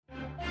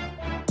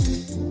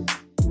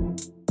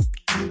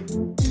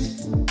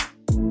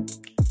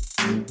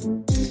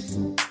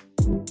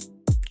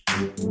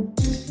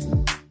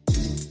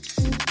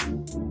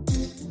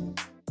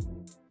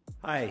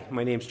Hi,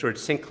 my name is George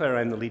Sinclair.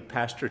 I'm the lead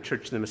pastor at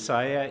Church of the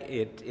Messiah.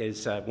 It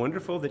is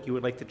wonderful that you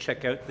would like to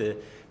check out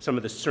some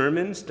of the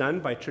sermons done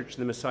by Church of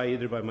the Messiah,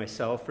 either by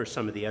myself or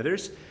some of the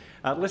others.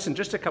 Listen,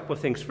 just a couple of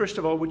things. First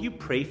of all, would you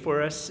pray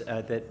for us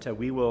that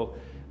we will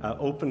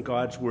open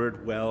God's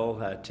Word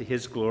well to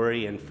His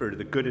glory and for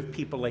the good of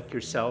people like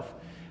yourself?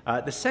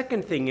 The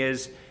second thing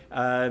is,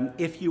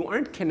 if you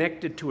aren't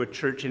connected to a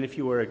church and if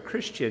you are a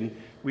Christian,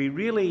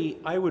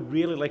 I would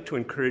really like to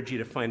encourage you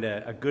to find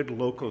a good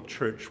local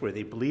church where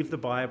they believe the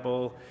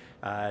Bible,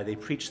 they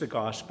preach the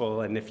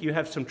gospel, and if you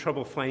have some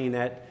trouble finding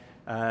that,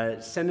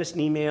 send us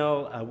an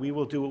email. We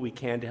will do what we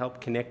can to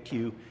help connect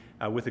you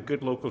with a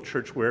good local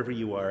church wherever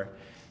you are.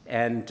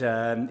 And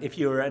if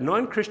you're a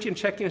non-Christian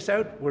checking us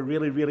out, we're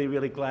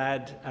really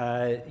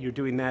glad you're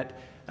doing that.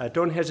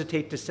 Don't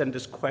hesitate to send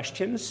us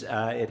questions.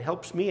 It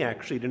helps me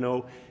actually to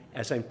know,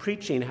 as I'm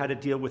preaching, how to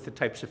deal with the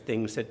types of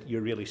things that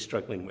you're really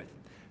struggling with.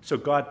 So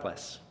God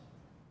bless.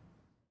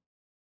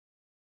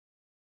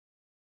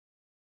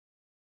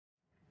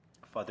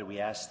 Father, we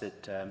ask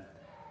that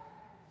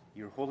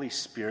your Holy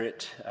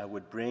Spirit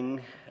would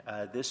bring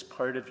this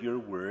part of your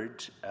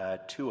word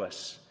to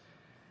us.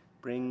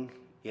 Bring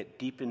it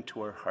deep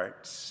into our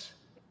hearts.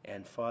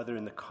 And Father,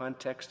 in the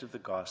context of the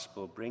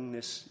gospel,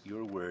 bring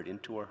your word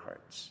into our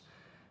hearts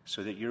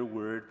so that your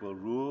word will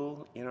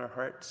rule in our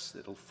hearts, that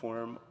it'll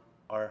form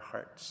our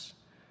hearts,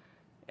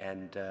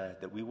 and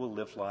that we will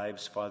live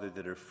lives, Father,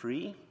 that are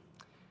free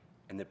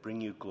and that bring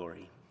you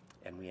glory.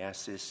 And we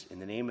ask this in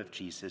the name of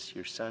Jesus,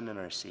 your Son and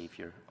our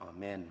Savior.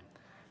 Amen.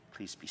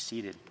 Please be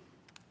seated.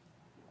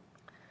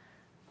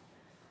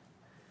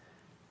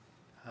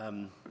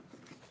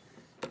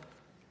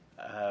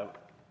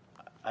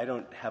 I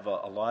don't have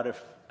a lot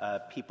of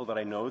people that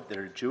I know that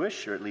are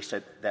Jewish, or at least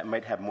that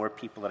might have more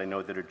people that I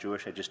know that are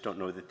Jewish. I just don't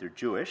know that they're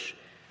Jewish,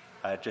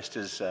 just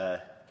as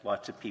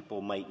lots of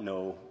people might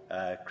know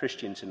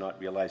Christians and not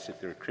realize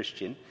that they're a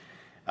Christian.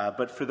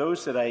 But for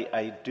those that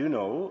I do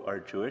know are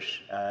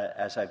Jewish,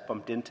 as I've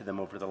bumped into them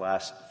over the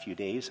last few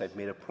days, I've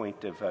made a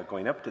point of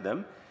going up to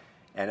them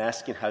and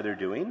asking how they're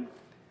doing.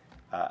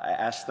 I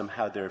ask them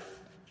how their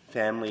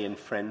family and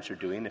friends are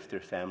doing, if their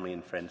family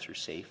and friends are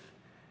safe.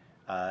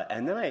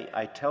 And then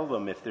I tell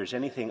them if there's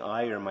anything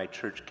I or my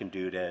church can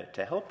do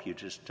to help you,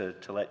 just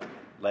to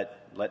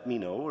let me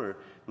know, or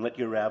let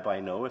your rabbi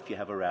know if you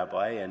have a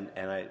rabbi, and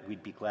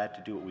we'd be glad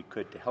to do what we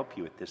could to help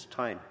you at this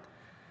time.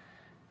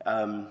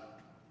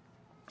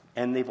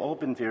 And they've all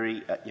been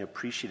very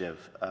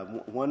appreciative.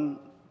 One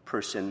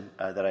person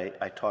that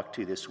I talked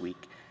to this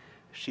week,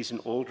 she's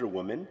an older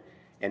woman,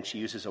 and she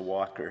uses a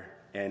walker,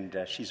 and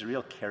she's a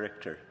real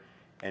character.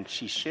 And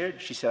she said,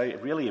 I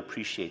really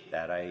appreciate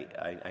that.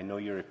 I know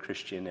you're a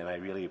Christian, and I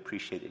really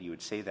appreciate that you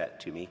would say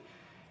that to me.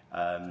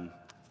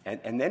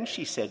 And then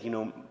she said,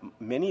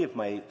 many of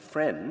my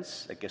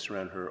friends, I guess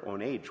around her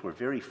own age, were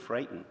very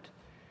frightened.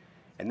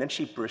 And then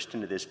she burst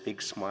into this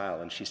big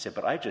smile, and she said,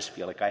 but I just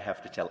feel like I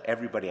have to tell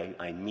everybody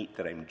I meet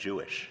that I'm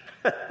Jewish.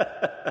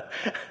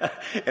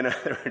 In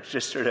other words,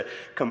 just sort of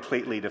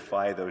completely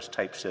defy those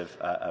types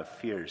of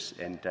fears.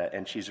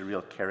 And she's a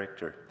real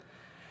character.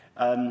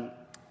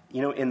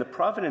 In the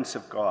providence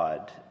of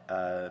God,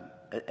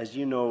 as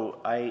you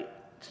know,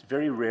 it's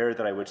very rare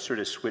that I would sort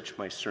of switch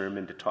my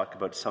sermon to talk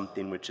about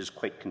something which is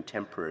quite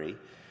contemporary.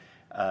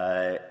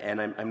 And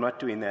I'm not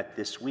doing that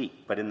this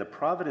week. But in the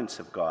providence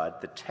of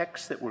God, the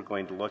text that we're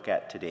going to look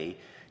at today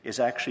is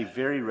actually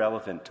very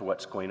relevant to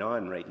what's going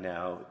on right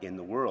now in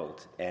the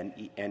world and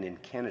in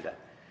Canada.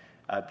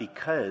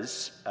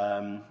 Because,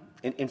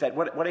 in fact,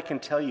 what I can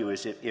tell you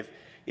is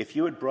if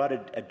you had brought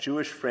a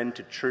Jewish friend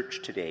to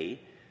church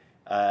today,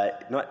 I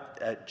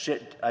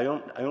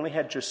only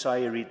had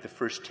Josiah read the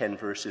first 10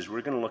 verses.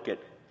 We're going to look at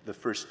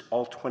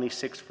all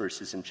 26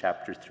 verses in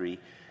chapter 3.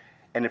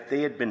 And if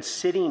they had been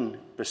sitting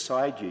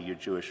beside you, your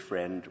Jewish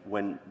friend,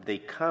 when they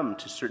come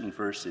to certain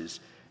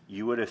verses,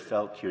 you would have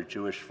felt your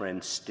Jewish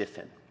friend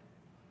stiffen.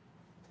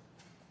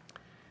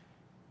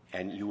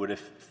 And you would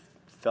have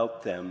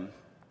felt them,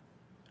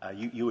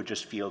 you would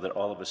just feel that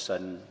all of a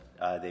sudden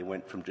they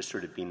went from just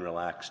sort of being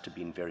relaxed to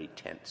being very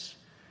tense.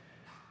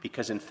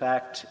 Because in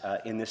fact,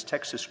 in this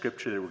text of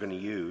Scripture that we're going to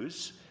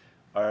use,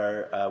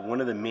 are one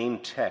of the main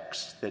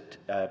texts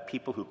that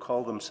people who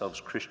call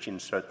themselves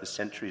Christians throughout the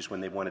centuries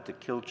when they wanted to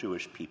kill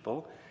Jewish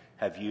people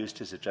have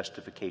used as a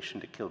justification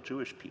to kill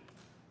Jewish people.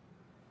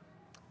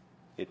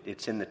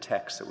 It's in the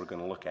text that we're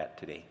going to look at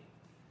today.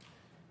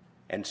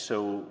 And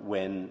so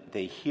when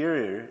they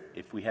hear,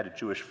 if we had a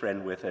Jewish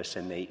friend with us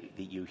and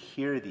you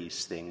hear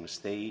these things,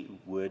 they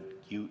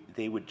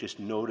would just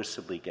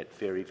noticeably get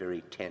very,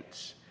 very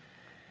tense.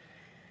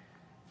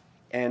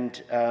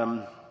 And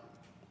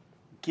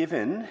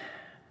given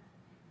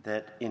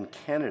that in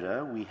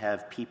Canada we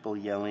have people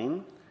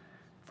yelling,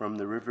 "From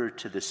the river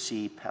to the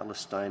sea,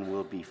 Palestine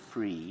will be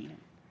free,"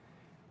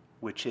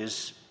 which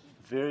is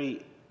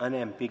very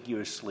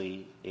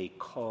unambiguously a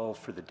call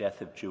for the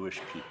death of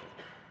Jewish people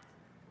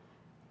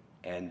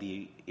and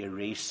the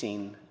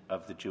erasing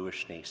of the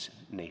Jewish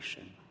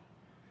nation.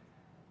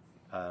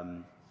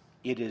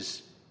 It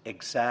is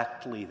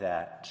exactly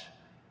that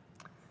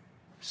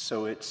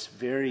So it's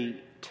very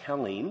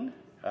telling,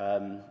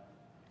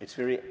 it's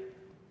very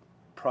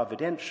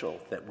providential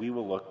that we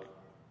will look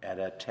at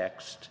a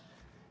text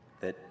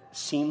that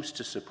seems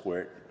to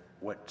support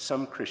what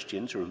some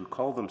Christians, or who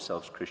call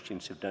themselves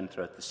Christians, have done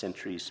throughout the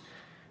centuries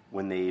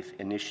when they've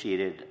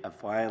initiated a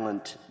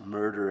violent,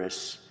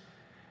 murderous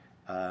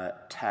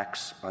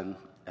tax on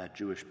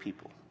Jewish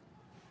people.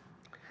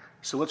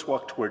 So let's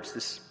walk towards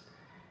this,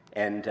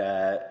 and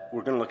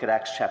we're going to look at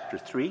Acts chapter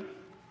 3.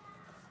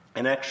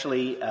 And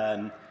actually,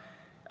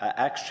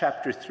 Acts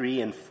chapter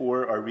 3 and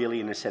 4 are really,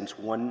 in a sense,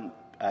 one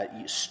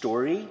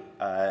story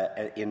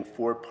in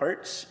 4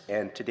 parts.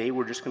 And today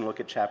we're just going to look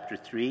at chapter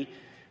 3,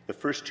 the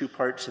first 2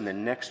 parts, and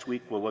then next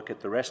week we'll look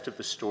at the rest of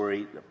the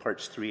story,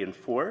 parts 3 and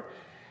 4.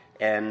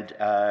 And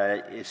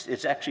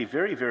it's actually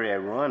very, very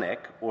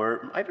ironic,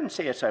 or I wouldn't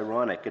say it's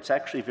ironic, it's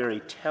actually very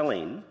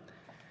telling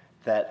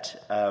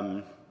that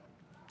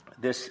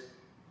this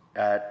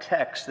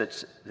text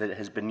that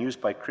has been used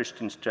by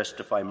Christians to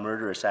justify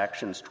murderous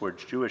actions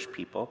towards Jewish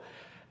people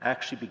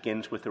actually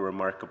begins with a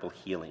remarkable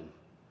healing.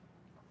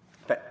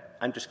 In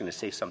fact, I'm just going to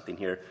say something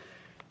here.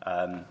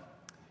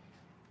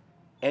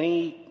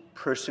 Any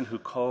person who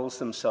calls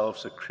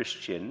themselves a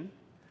Christian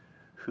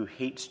who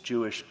hates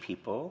Jewish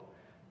people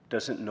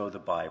doesn't know the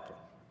Bible.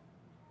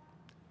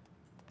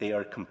 They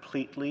are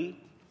completely,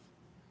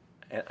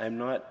 and I'm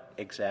not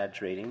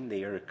exaggerating,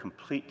 they are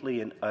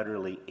completely and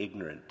utterly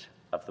ignorant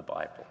of the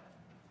Bible.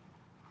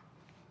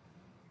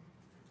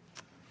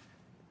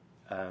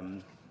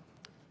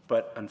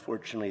 But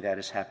unfortunately, that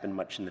has happened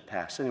much in the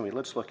past. Anyway,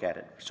 let's look at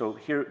it. So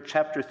here,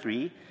 chapter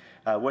 3,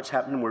 what's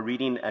happened? We're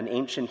reading an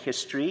ancient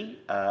history,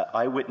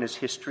 eyewitness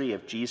history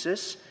of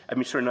Jesus.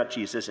 An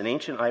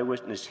ancient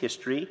eyewitness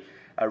history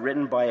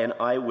written by an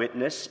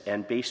eyewitness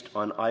and based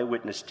on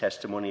eyewitness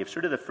testimony of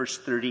sort of the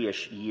first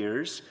 30-ish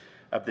years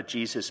of the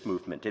Jesus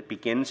movement. It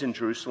begins in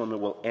Jerusalem, it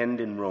will end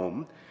in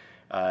Rome.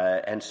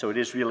 And so it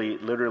is really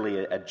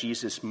literally a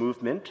Jesus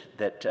movement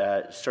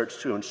that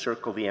starts to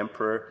encircle the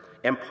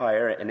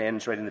empire and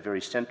ends right in the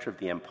very center of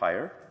the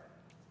empire.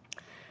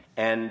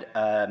 And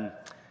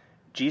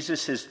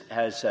Jesus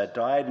has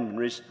died and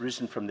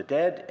risen from the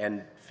dead,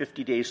 and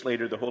 50 days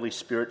later the Holy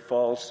Spirit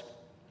falls.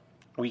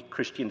 We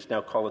Christians now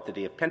call it the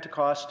day of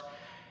Pentecost.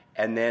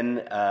 And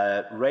then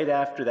right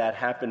after that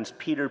happens,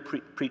 Peter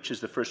preaches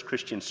the first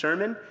Christian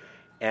sermon,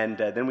 and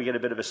then we get a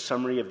bit of a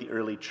summary of the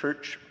early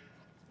church.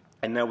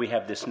 And now we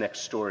have this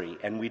next story.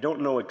 And we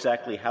don't know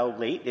exactly how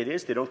late it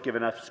is. They don't give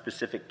enough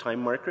specific time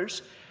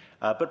markers.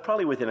 But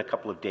probably within a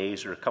couple of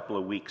days or a couple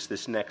of weeks,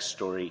 this next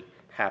story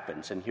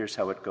happens. And here's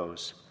how it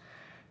goes.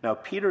 Now,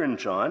 Peter and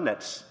John,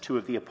 that's 2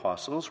 of the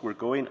apostles, were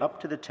going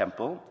up to the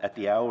temple at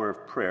the hour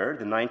of prayer,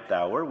 the 9th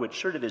hour, which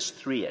sort of is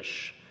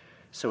 3-ish.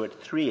 So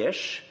at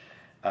 3-ish,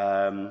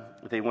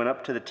 they went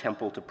up to the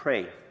temple to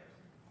pray.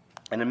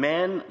 And a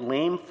man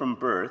lame from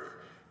birth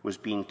was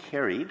being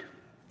carried.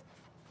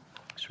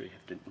 Sorry, I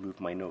have to move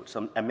my notes.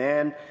 A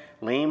man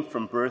lame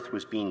from birth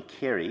was being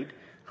carried,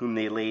 whom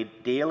they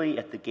laid daily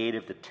at the gate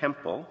of the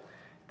temple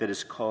that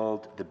is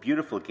called the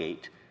Beautiful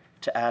Gate,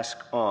 to ask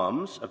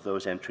alms of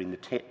those entering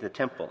the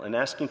temple. And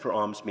asking for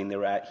alms mean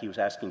he was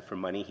asking for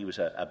money. He was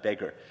a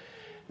beggar.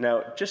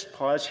 Now, just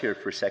pause here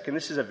for a second.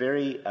 This is a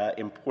very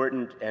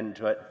important and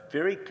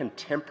very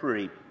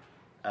contemporary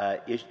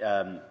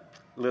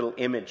little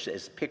image,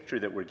 as picture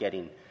that we're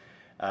getting.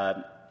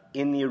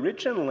 In the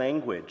original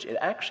language, it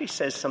actually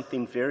says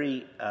something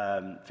very,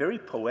 very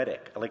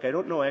poetic. Like, I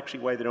don't know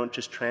actually why they don't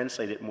just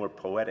translate it more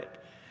poetic.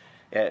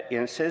 And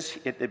it says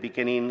at the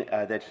beginning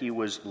that he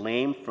was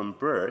lame from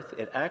birth.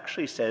 It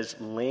actually says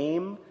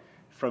lame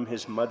from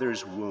his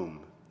mother's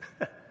womb,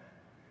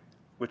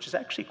 which is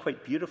actually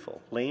quite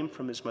beautiful, lame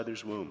from his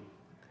mother's womb.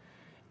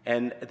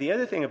 And the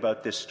other thing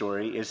about this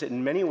story is that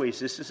in many ways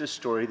this is a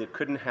story that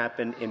couldn't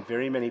happen in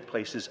very many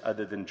places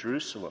other than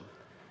Jerusalem.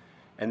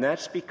 And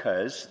that's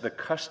because the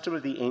custom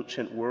of the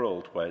ancient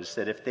world was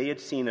that if they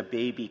had seen a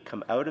baby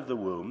come out of the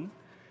womb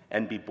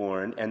and be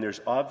born, and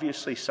there's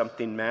obviously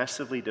something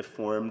massively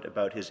deformed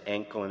about his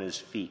ankle and his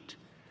feet,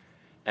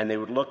 and they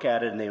would look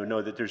at it and they would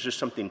know that there's just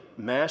something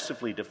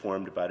massively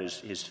deformed about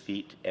his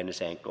feet and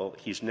his ankle,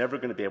 he's never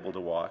going to be able to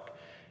walk.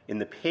 In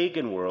the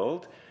pagan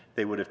world,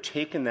 they would have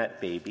taken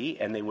that baby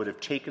and they would have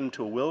taken him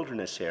to a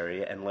wilderness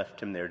area and left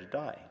him there to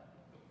die.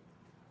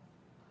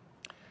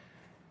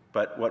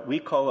 But what we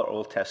call our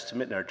Old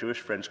Testament and our Jewish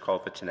friends call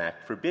the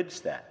Tanakh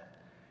forbids that.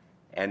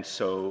 And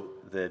so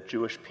the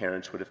Jewish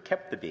parents would have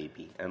kept the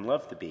baby and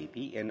loved the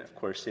baby, and of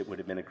course it would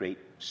have been a great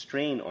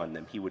strain on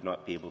them. He would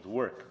not be able to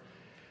work.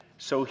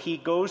 So he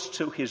goes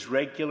to his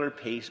regular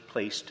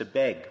place to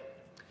beg.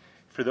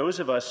 For those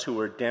of us who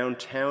are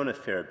downtown a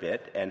fair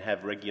bit and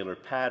have regular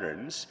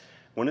patterns,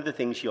 one of the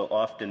things you'll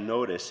often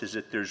notice is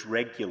that there's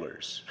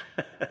regulars.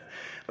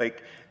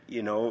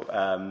 You go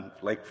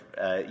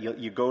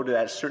to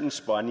that certain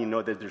spot and you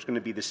know that there's going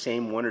to be the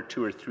same 1 or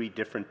 2 or 3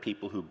 different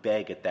people who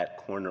beg at that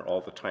corner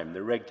all the time.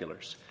 They're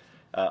regulars.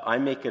 I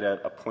make it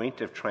a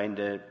point of trying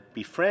to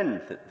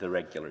befriend the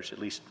regulars, at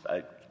least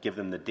give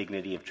them the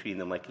dignity of treating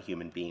them like a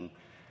human being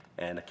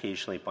and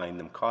occasionally buying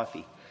them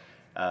coffee.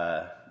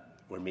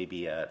 or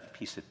maybe a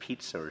piece of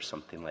pizza or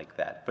something like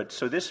that. But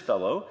so this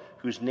fellow,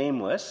 who's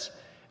nameless,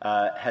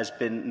 has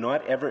been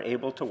not ever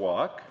able to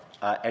walk,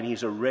 and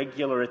he's a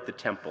regular at the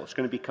temple. It's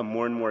going to become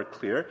more and more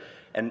clear.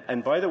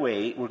 And by the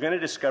way, we're going to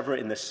discover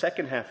in the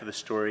second half of the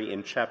story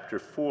in chapter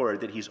 4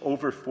 that he's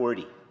over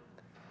 40.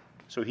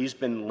 So he's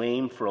been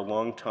lame for a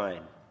long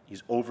time.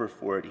 He's over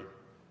 40.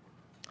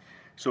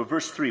 So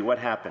verse 3, what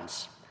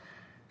happens?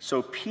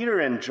 So Peter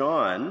and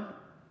John,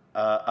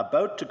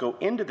 about to go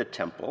into the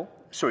temple,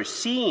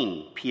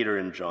 seeing Peter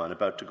and John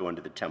about to go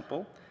into the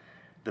temple,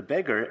 the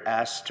beggar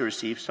asked to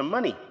receive some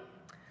money.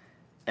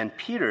 And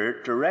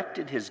Peter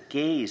directed his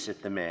gaze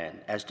at the man,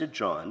 as did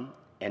John,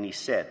 and he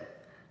said,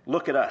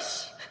 "Look at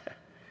us."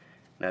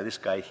 Now this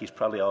guy, he's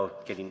probably all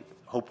getting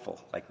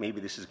hopeful, like maybe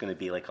this is going to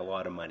be like a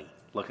lot of money.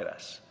 Look at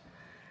us.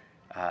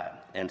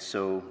 And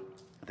so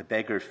the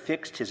beggar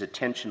fixed his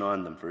attention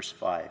on them, verse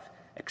 5,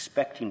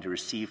 expecting to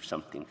receive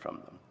something from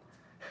them.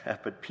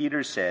 But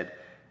Peter said,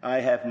 "I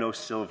have no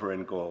silver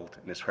and gold."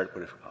 And his heart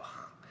would have,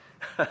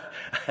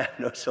 I have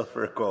no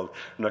silver or gold.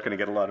 I'm not going to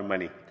get a lot of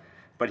money.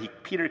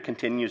 But Peter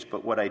continues,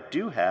 "But what I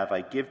do have,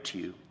 I give to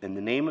you. In the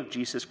name of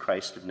Jesus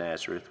Christ of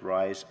Nazareth,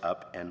 rise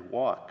up and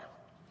walk."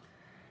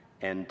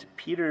 And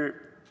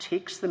Peter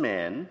takes the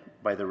man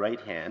by the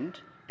right hand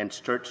and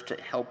starts to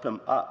help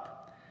him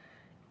up.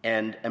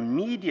 And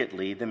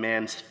immediately the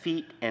man's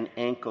feet and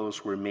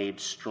ankles were made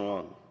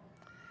strong.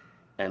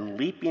 And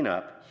leaping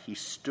up, he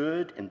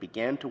stood and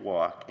began to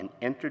walk and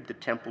entered the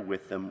temple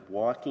with them,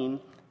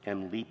 walking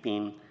and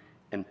leaping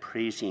and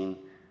praising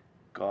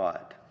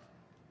God.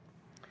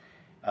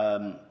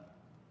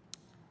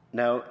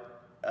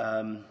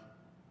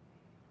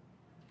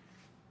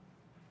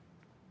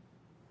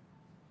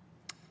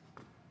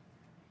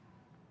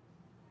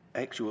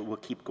 Actually, we'll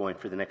keep going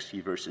for the next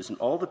few verses. "And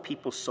all the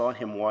people saw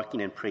him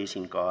walking and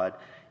praising God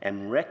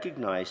and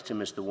recognized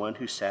him as the one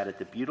who sat at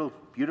the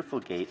beautiful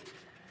gate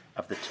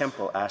of the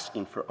temple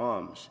asking for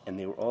alms. And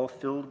they were all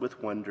filled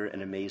with wonder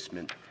and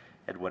amazement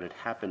at what had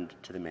happened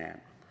to the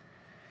man."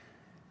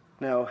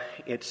 Now,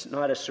 it's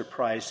not a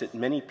surprise that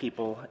many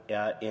people,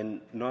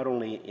 not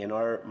only in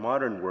our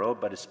modern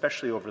world, but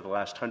especially over the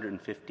last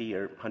 150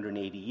 or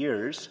 180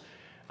 years,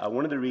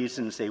 one of the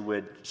reasons they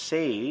would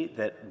say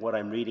that what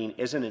I'm reading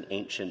isn't an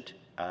ancient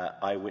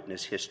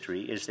eyewitness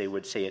history is they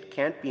would say it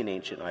can't be an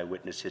ancient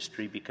eyewitness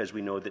history because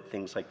we know that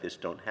things like this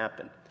don't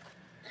happen.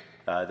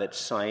 That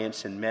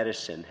science and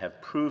medicine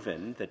have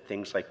proven that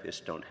things like this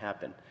don't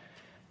happen.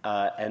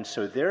 And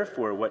so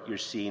therefore what you're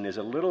seeing is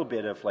a little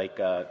bit of like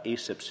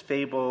Aesop's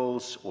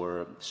fables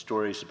or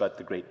stories about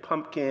the Great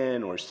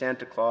Pumpkin or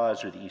Santa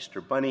Claus or the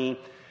Easter Bunny.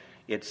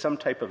 It's some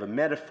type of a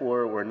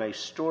metaphor or a nice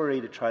story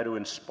to try to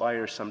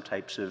inspire some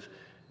types of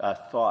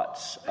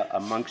thoughts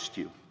amongst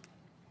you.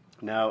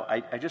 Now,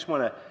 I just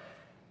want to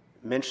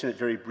mention it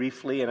very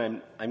briefly,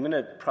 and I'm going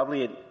to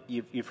probably,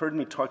 you've heard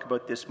me talk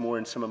about this more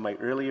in some of my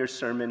earlier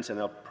sermons, and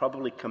I'll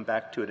probably come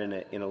back to it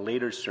in a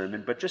later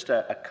sermon, but just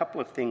a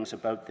couple of things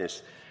about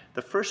this.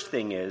 The first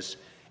thing is,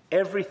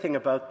 everything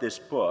about this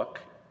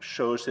book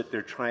shows that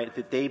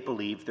they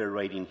believe they're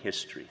writing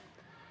history.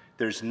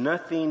 There's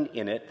nothing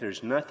in it,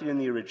 there's nothing in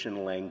the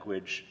original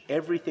language,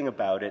 everything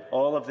about it,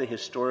 all of the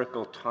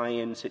historical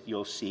tie-ins that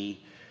you'll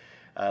see.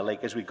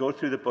 Like as we go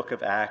through the book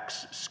of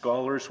Acts,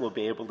 scholars will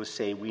be able to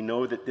say, we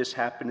know that this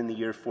happened in the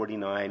year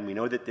 49, we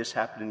know that this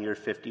happened in the year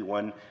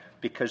 51,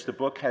 because the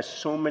book has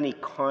so many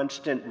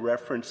constant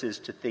references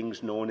to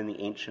things known in the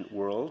ancient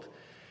world.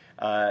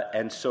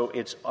 And so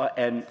it's,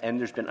 and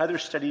there's been other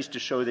studies to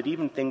show that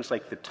even things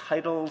like the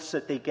titles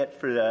that they get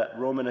for the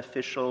Roman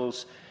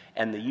officials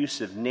and the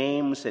use of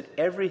names, that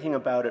everything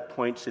about it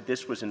points that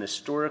this was an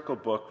historical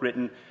book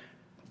written.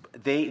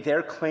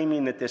 They're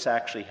claiming that this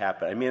actually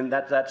happened. I mean,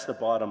 that's the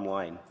bottom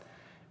line.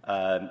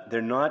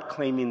 They're not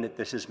claiming that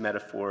this is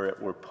metaphor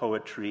or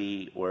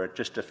poetry or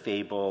just a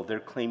fable.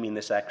 They're claiming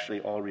this actually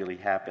all really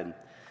happened.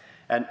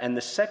 And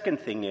the second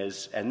thing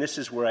is, and this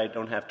is where I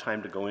don't have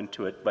time to go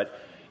into it, but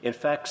in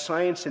fact,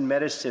 science and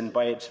medicine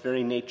by its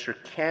very nature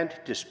can't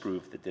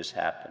disprove that this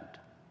happened.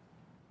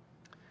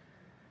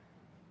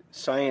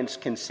 Science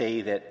can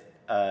say that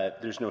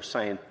there's no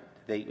science,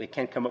 they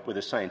can't come up with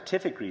a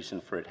scientific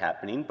reason for it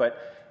happening,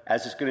 but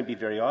as is going to be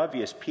very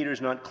obvious, Peter's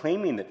not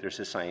claiming that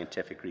there's a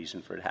scientific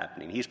reason for it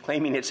happening. He's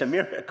claiming it's a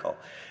miracle.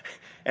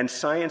 And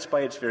science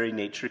by its very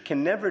nature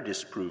can never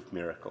disprove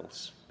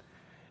miracles.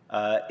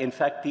 In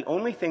fact, the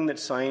only thing that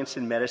science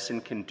and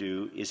medicine can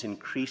do is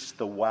increase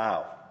the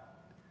wow.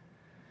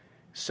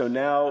 So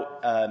now,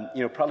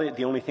 probably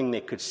the only thing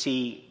they could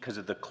see because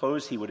of the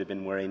clothes he would have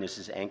been wearing is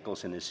his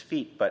ankles and his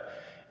feet.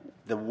 But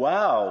the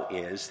wow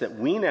is that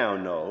we now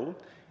know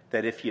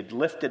that if you'd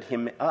lifted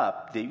him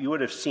up, that you would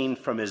have seen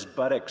from his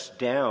buttocks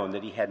down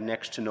that he had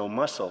next to no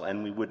muscle,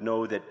 and we would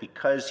know that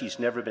because he's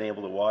never been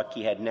able to walk,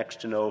 he had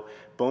next to no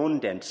bone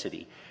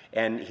density,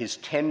 and his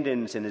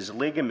tendons and his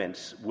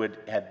ligaments would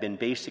have been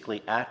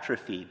basically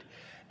atrophied,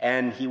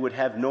 and he would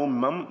have no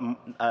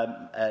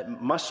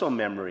muscle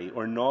memory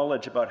or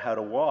knowledge about how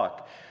to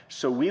walk.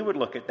 So we would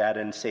look at that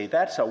and say,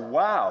 that's a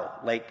wow,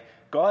 like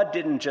God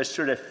didn't just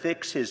sort of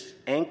fix his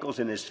ankles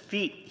and his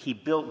feet. He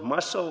built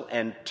muscle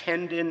and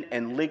tendon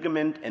and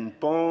ligament and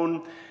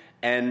bone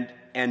and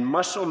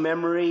muscle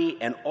memory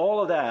and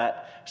all of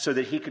that so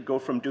that he could go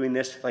from doing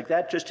this. Like,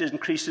 that just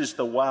increases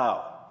the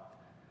wow.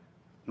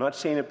 I'm not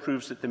saying it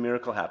proves that the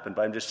miracle happened,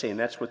 but I'm just saying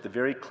that's what the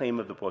very claim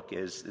of the book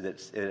is,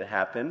 that it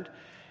happened.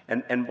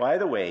 And by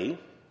the way,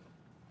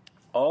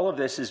 all of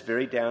this is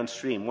very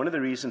downstream. One of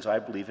the reasons I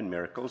believe in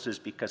miracles is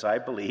because I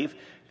believe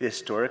the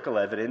historical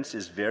evidence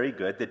is very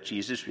good that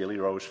Jesus really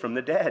rose from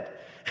the dead.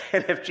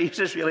 And if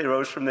Jesus really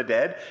rose from the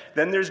dead,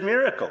 then there's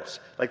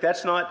miracles. Like,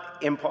 that's not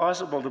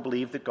impossible to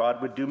believe that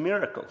God would do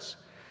miracles.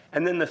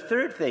 And then the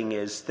third thing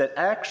is that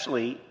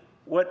actually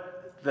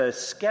what the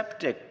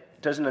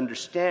skeptic doesn't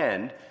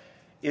understand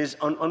is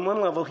on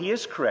one level he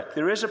is correct.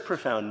 There is a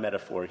profound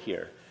metaphor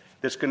here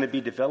that's going to be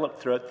developed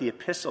throughout the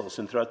epistles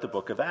and throughout the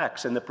book of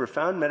Acts. And the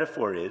profound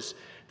metaphor is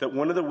that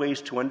one of the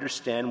ways to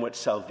understand what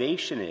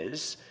salvation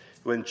is,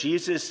 when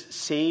Jesus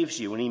saves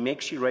you, when he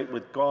makes you right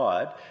with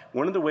God,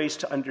 one of the ways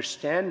to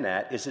understand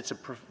that is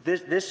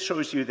this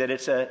shows you that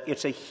it's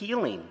a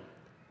healing.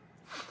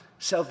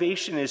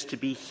 Salvation is to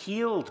be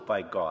healed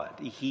by God.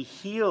 He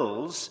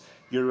heals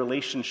your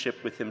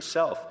relationship with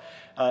himself.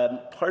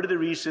 The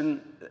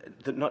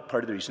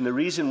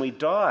reason we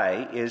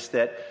die is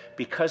that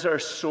because our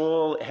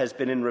soul has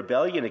been in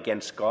rebellion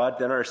against God,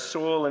 then our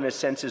soul, in a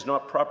sense, is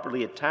not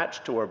properly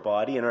attached to our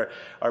body, and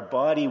our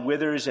body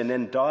withers and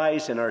then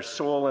dies, and our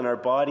soul and our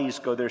bodies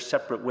go their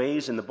separate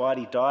ways, and the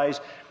body dies.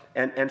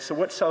 And so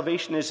what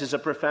salvation is a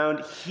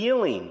profound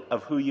healing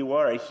of who you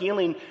are, a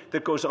healing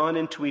that goes on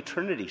into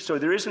eternity. So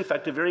there is, in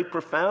fact, a very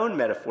profound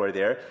metaphor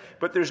there,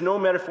 but there's no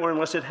metaphor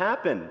unless it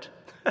happened.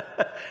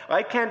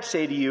 I can't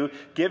say to you,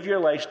 give your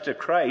life to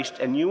Christ,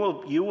 and you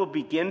will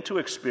begin to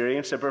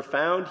experience a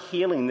profound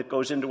healing that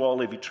goes into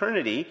all of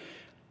eternity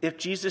if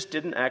Jesus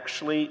didn't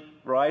actually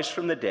rise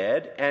from the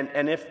dead,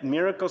 and if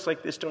miracles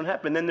like this don't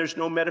happen, then there's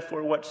no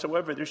metaphor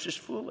whatsoever. There's just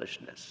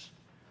foolishness.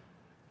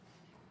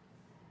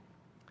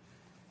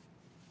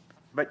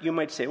 But you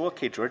might say, well,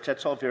 okay, George,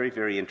 that's all very,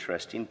 very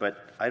interesting,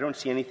 but I don't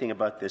see anything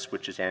about this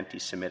which is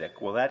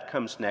anti-Semitic. Well, that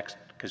comes next,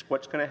 because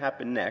what's going to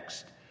happen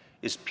next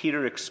is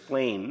Peter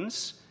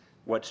explains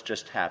what's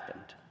just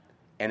happened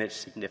and its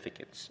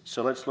significance.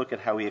 So let's look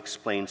at how he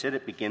explains it.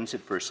 It begins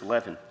at verse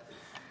 11.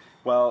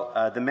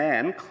 Well, the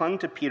man clung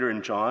to Peter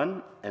and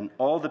John, and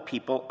all the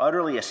people,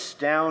 utterly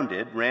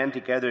astounded, ran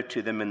together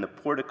to them in the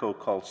portico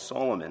called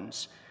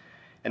Solomon's.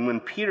 And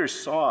when Peter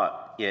saw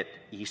it,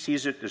 he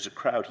sees it, there's a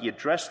crowd, he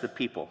addressed the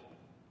people.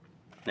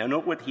 Now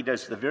note what he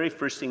does. The very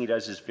first thing he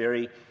does is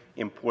very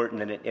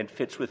important, and it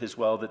fits with as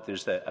well that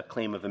there's a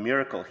claim of a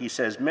miracle. He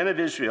says, "Men of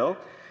Israel,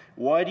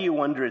 why do you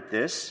wonder at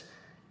this,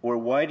 or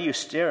why do you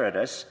stare at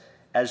us,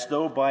 as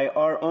though by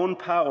our own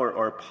power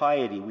or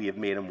piety we have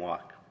made him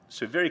walk?"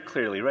 So very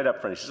clearly, right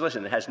up front, he says,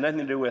 listen, it has nothing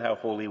to do with how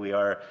holy we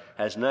are,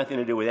 has nothing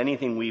to do with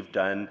anything we've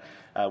done.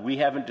 We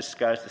haven't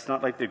discussed, it's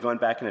not like they're going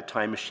back in a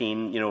time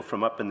machine,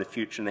 from up in the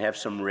future, and they have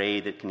some ray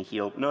that can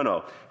heal.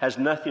 No, has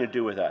nothing to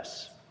do with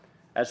us.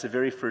 That's the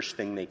very first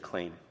thing they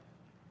claim.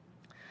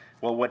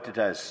 Well, what it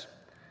does?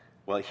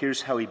 Well,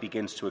 here's how he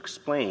begins to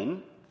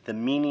explain the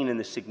meaning and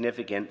the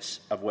significance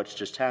of what's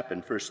just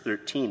happened. Verse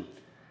 13,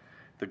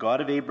 "The God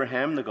of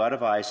Abraham, the God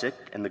of Isaac,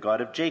 and the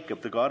God of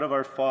Jacob, the God of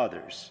our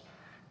fathers,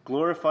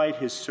 glorified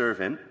his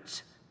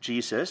servant,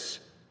 Jesus,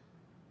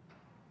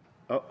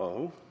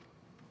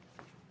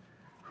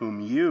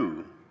 whom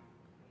you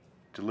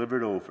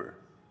delivered over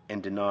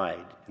and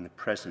denied in the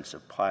presence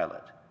of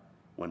Pilate,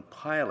 when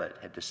Pilate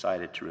had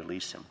decided to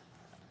release him.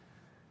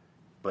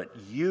 But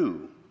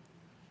you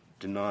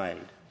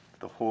denied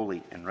the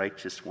holy and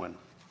righteous one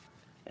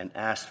and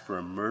asked for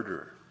a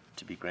murderer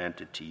to be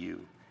granted to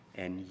you,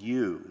 and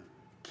you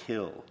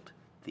killed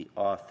the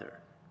author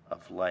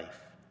of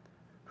life,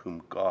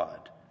 whom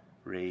God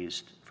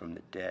raised from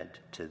the dead.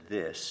 To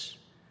this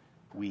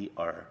we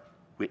are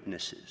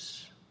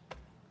witnesses."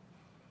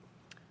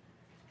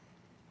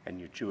 And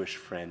your Jewish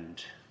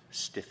friend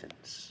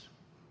stiffens.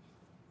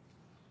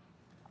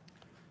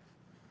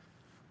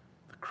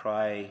 The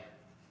cry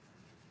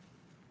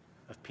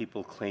of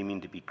people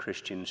claiming to be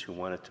Christians who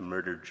wanted to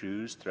murder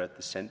Jews throughout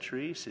the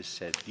centuries is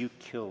said, "You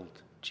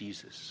killed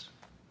Jesus.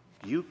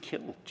 You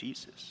killed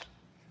Jesus."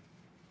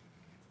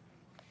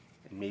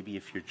 And maybe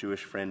if your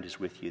Jewish friend is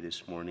with you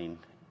this morning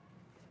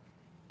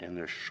and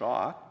they're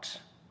shocked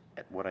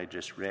at what I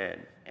just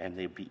read, and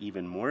they'd be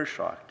even more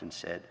shocked and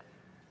said,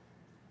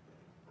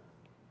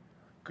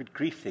 "Good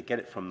grief, they get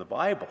it from the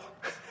Bible."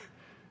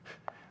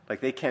 Like,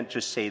 they can't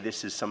just say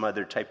this is some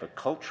other type of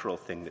cultural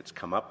thing that's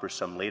come up or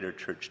some later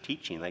church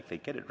teaching. Like, they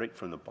get it right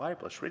from the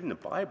Bible. It's right in the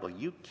Bible.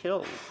 You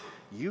killed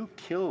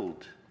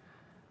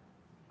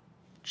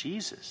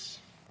Jesus.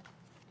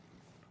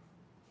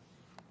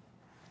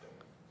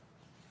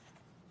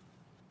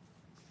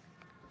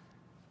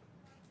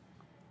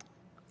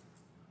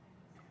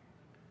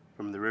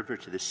 From the river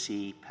to the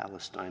sea,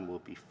 Palestine will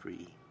be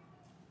free.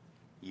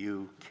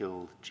 You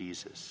killed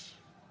Jesus.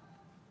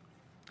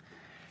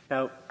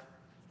 Now,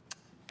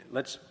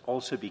 let's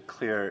also be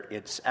clear,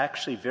 it's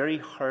actually very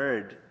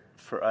hard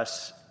for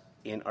us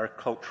in our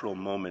cultural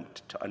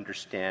moment to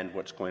understand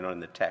what's going on in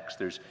the text.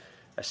 There's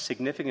a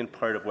significant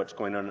part of what's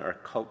going on in our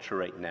culture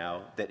right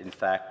now that, in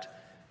fact,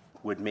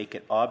 would make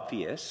it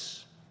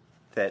obvious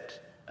that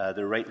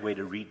the right way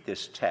to read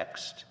this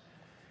text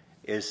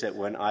is that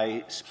when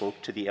I spoke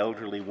to the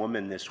elderly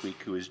woman this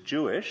week who is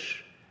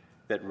Jewish,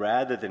 that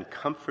rather than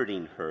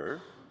comforting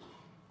her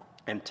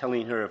and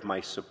telling her of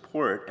my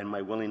support and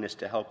my willingness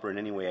to help her in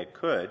any way I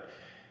could,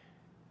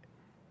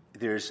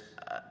 there's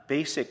a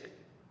basic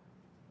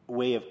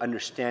way of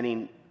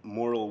understanding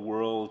moral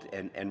world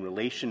and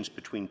relations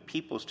between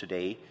peoples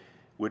today,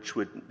 which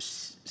would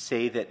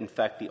say that, in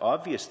fact, the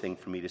obvious thing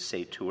for me to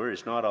say to her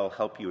is not, I'll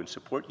help you and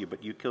support you,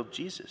 but you killed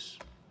Jesus.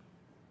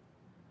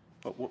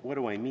 What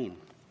do I mean?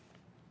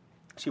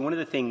 See, one of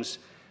the things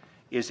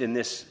is in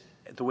this,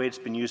 the way it's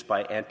been used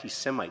by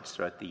anti-Semites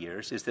throughout the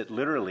years, is that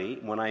literally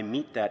when I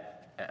meet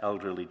that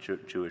elderly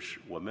Jewish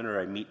woman, or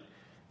I meet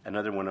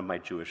another one of my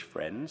Jewish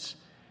friends,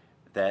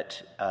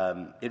 that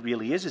it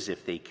really is as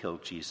if they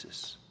killed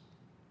Jesus.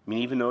 I mean,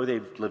 even though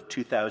they've lived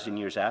 2,000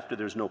 years after,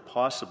 there's no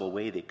possible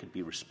way they could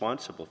be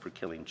responsible for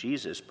killing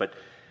Jesus, but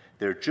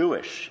they're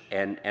Jewish,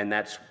 and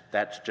that's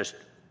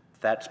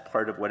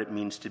part of what it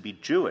means to be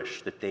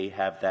Jewish, that they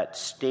have that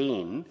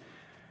stain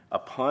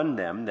upon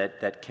them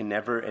that can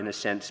never, in a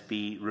sense,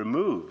 be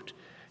removed.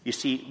 You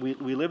see,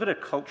 we live at a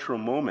cultural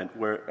moment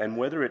where, and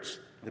whether it's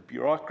the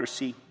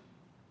bureaucracy,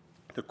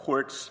 the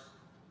courts,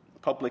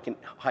 public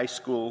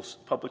schools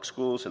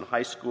and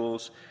high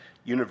schools,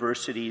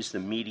 universities, the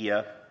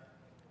media,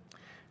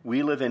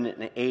 we live in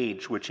an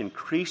age which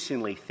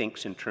increasingly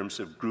thinks in terms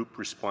of group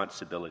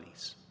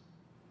responsibilities.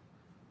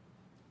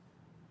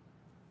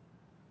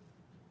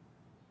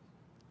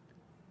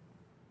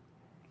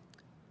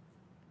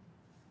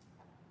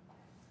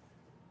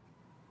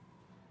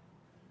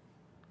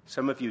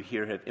 Some of you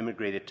here have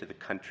immigrated to the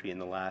country in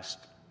the last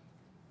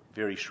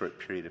very short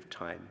period of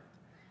time.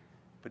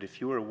 But if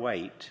you are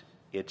white,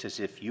 it's as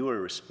if you are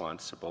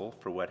responsible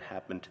for what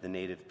happened to the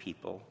native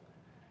people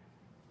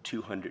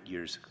 200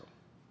 years ago.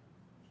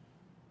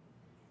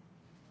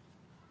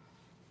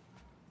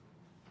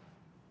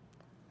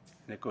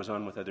 And it goes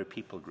on with other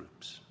people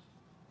groups.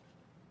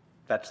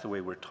 That's the way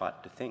we're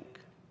taught to think.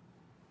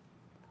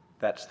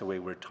 That's the way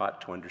we're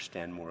taught to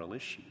understand moral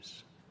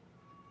issues.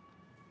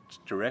 It's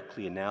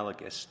directly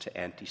analogous to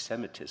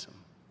anti-Semitism.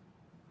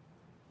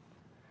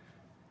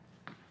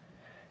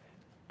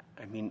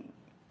 I mean,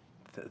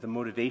 the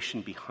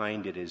motivation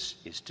behind it is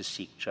to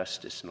seek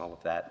justice and all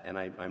of that, and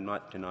I'm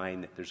not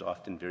denying that there's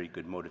often very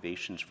good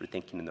motivations for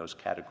thinking in those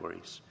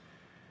categories.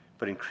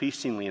 But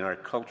increasingly in our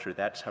culture,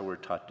 that's how we're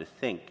taught to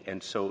think.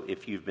 And so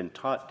if you've been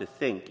taught to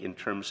think in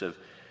terms of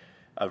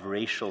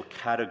racial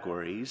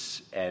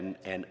categories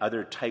and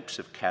other types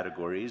of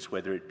categories,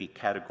 whether it be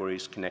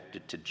categories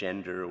connected to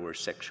gender or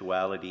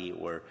sexuality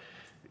or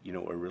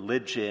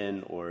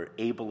religion or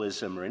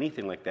ableism or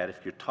anything like that,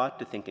 if you're taught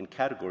to think in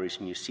categories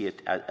and you see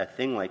a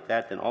thing like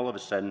that, then all of a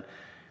sudden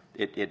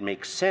it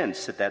makes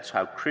sense that that's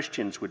how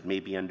Christians would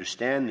maybe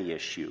understand the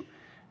issue.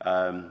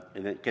 And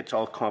it gets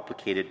all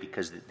complicated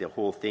because the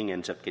whole thing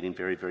ends up getting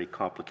very, very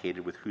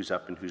complicated with who's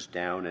up and who's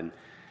down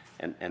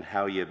and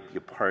how you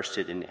parse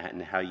it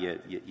and how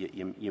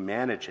you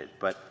manage it.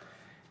 But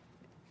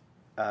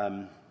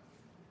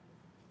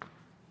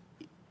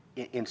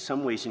in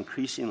some ways,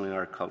 increasingly in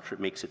our culture,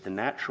 it makes it the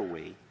natural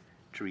way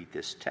to read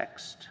this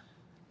text.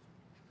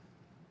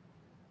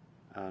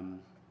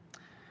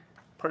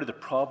 Part of the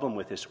problem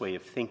with this way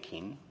of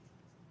thinking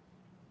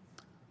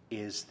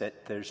is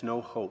that there's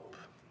no hope.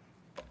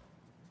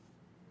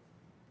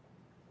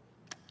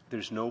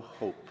 There's no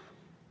hope.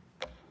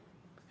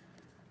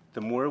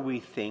 The more we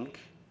think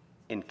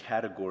in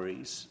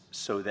categories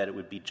so that it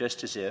would be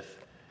just as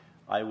if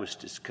I was,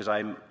 because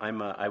I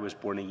was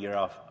born a year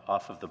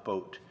off of the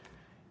boat,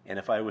 and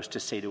if I was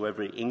to say to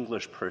every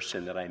English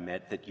person that I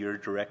met that you're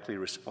directly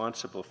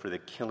responsible for the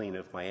killing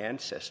of my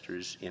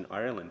ancestors in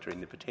Ireland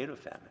during the potato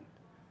famine.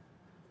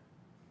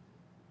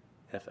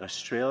 If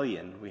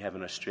we have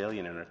an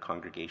Australian in our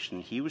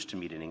congregation, he was to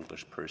meet an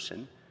English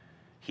person,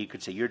 he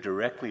could say, you're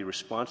directly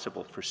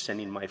responsible for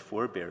sending my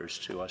forebears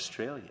to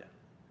Australia.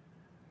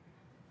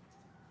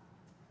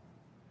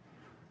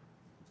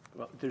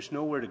 Well, there's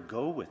nowhere to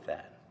go with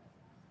that.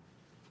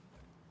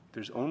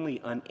 There's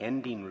only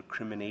unending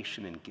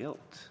recrimination and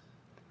guilt.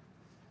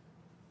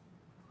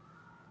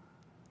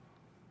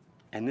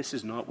 And this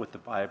is not what the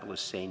Bible is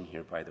saying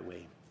here, by the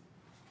way.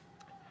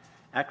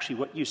 Actually,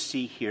 what you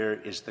see here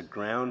is the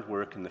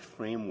groundwork and the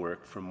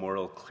framework for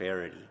moral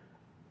clarity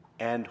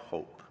and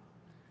hope.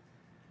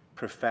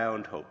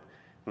 Profound hope.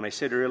 When I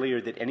said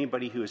earlier that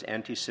anybody who is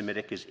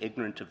anti-Semitic is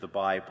ignorant of the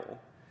Bible,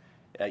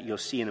 you'll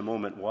see in a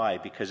moment why.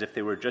 Because if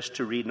they were just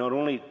to read, not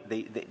only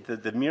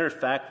the mere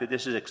fact that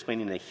this is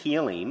explaining a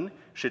healing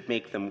should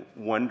make them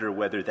wonder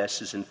whether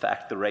this is in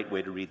fact the right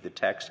way to read the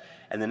text.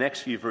 And the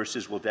next few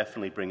verses will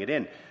definitely bring it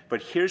in.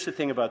 But here's the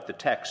thing about the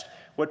text.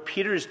 What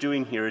Peter is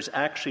doing here is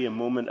actually a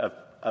moment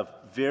of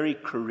very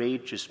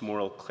courageous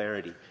moral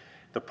clarity.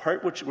 The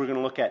part which we're going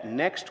to look at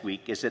next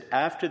week is that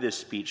after this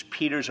speech,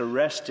 Peter's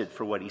arrested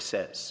for what he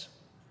says.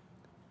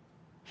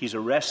 He's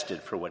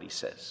arrested for what he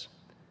says.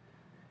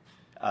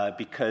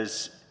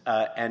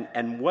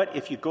 What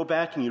if you go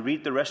back and you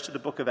read the rest of the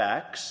book of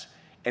Acts,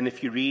 and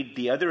if you read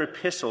the other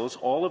epistles,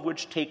 all of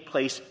which take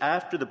place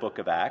after the book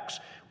of Acts,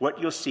 what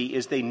you'll see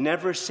is they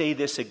never say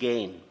this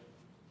again.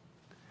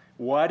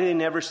 Why do they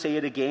never say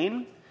it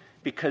again?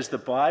 Because the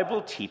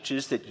Bible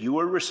teaches that you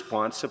are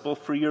responsible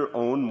for your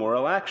own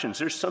moral actions.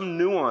 There's some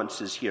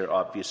nuances here,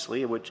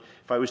 obviously, which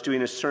if I was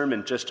doing a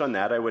sermon just on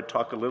that, I would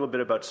talk a little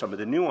bit about some of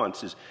the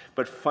nuances.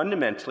 But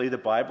fundamentally, the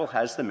Bible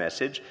has the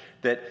message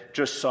that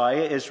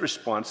Josiah is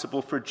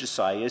responsible for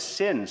Josiah's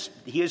sins.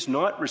 He is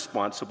not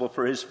responsible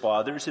for his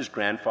fathers, his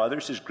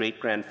grandfathers, his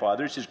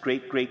great-grandfathers, his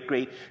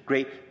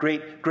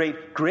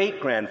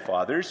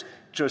great-great-great-great-great-great-grandfathers.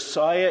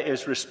 Josiah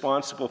is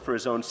responsible for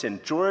his own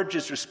sin. George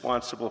is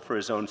responsible for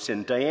his own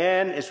sin.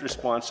 Diane is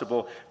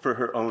responsible for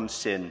her own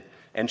sin.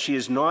 And she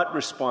is not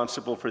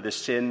responsible for the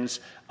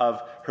sins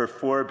of her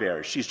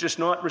forebears. She's just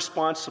not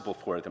responsible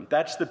for them.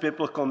 That's the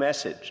biblical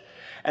message.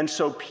 And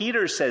so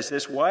Peter says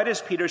this. Why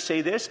does Peter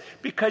say this?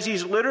 Because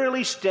he's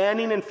literally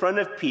standing in front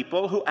of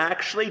people who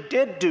actually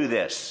did do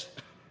this.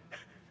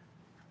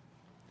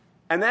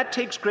 And that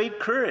takes great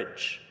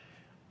courage.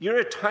 You're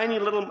a tiny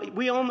little.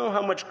 We all know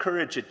how much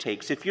courage it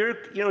takes. If you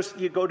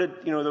go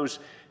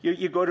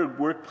to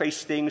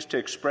workplace things to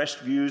express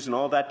views and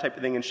all that type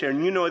of thing and share,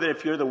 and you know that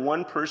if you're the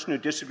one person who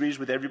disagrees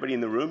with everybody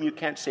in the room, you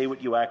can't say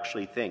what you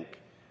actually think.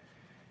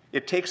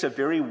 It takes a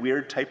very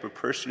weird type of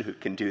person who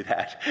can do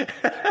that.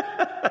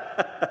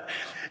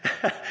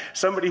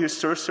 Somebody who's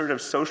sort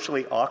of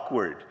socially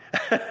awkward,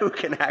 who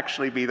can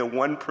actually be the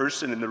one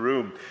person in the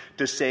room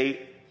to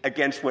say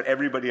against what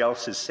everybody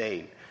else is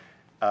saying.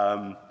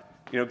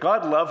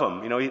 God love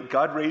him.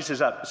 God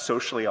raises up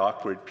socially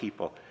awkward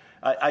people.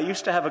 I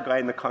used to have a guy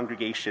in the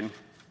congregation,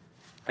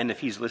 and if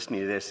he's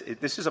listening to this,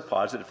 this is a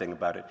positive thing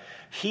about it.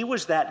 He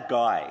was that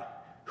guy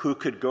who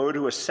could go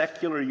to a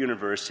secular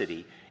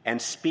university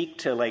and speak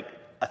to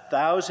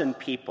 1,000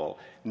 people,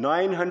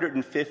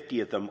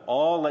 950 of them,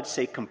 all, let's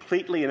say,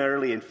 completely and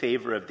utterly in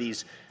favor of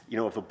these,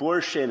 of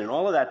abortion and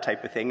all of that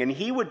type of thing. And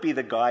he would be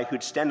the guy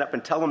who'd stand up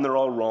and tell them they're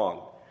all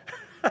wrong.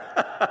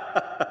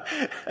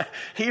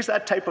 He's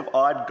that type of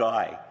odd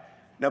guy.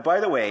 Now,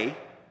 by the way,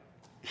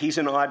 he's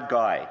an odd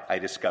guy, I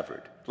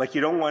discovered.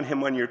 You don't want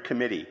him on your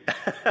committee.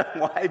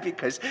 Why?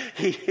 Because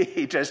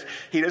he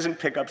doesn't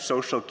pick up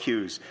social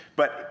cues.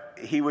 But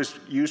he was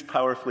used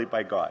powerfully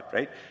by God,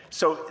 right?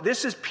 So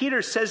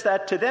Peter says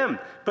that to them.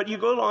 But you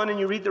go on and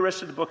you read the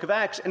rest of the book of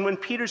Acts, and when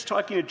Peter's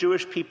talking to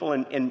Jewish people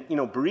in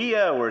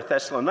Berea or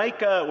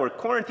Thessalonica or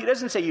Corinth, he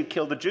doesn't say you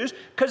killed the Jews,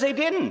 because they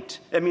didn't.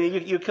 I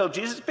mean, you killed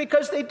Jesus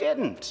because they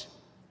didn't.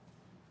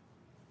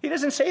 He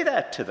doesn't say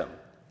that to them.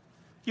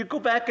 You go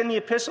back in the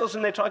epistles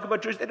and they talk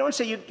about Jews, they don't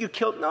say you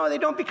killed. No, they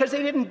don't, because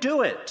they didn't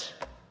do it.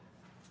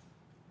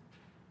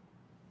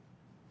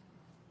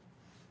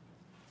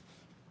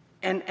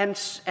 And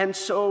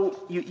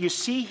so you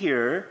see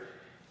here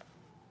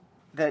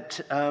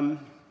that,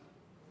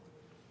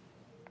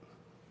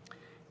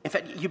 in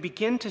fact, you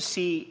begin to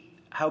see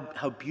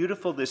how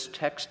beautiful this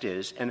text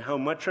is and how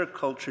much our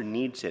culture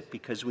needs it,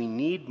 because we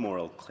need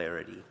moral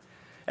clarity.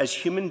 As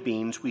human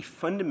beings, we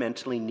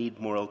fundamentally need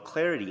moral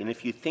clarity. And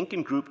if you think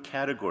in group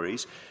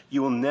categories,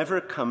 you will never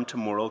come to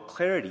moral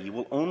clarity. You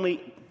will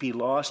only be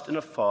lost in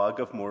a fog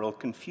of moral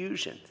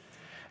confusion.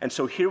 And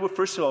so here,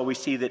 first of all, we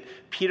see that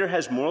Peter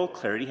has moral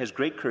clarity, has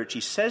great courage.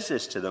 He says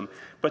this to them.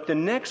 But the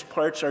next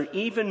parts are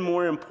even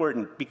more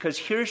important, because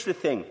here's the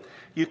thing.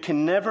 You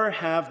can never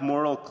have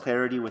moral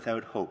clarity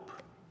without hope.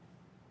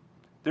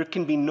 There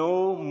can be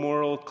no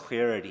moral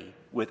clarity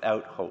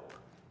without hope.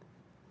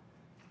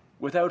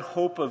 Without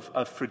hope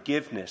of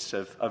forgiveness,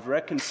 of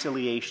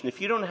reconciliation.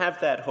 If you don't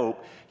have that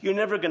hope, you're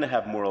never going to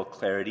have moral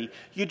clarity.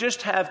 You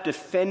just have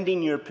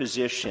defending your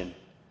position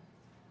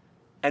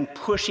and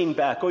pushing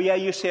back. Oh, yeah,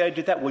 you say I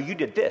did that. Well, you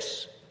did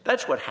this.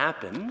 That's what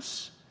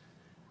happens.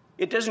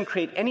 It doesn't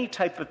create any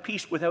type of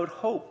peace without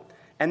hope.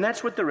 And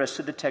that's what the rest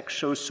of the text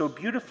shows so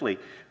beautifully.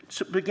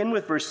 So begin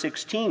with verse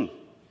 16.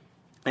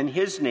 And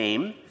his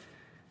name,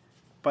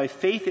 by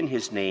faith in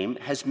his name,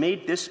 has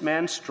made this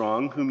man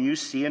strong whom you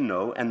see and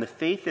know, and the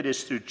faith that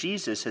is through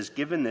Jesus has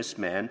given this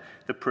man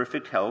the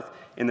perfect health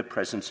in the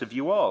presence of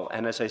you all.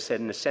 And as I said,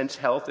 in a sense,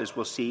 health, as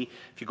we'll see,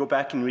 if you go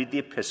back and read the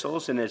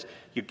epistles, and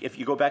if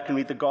you go back and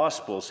read the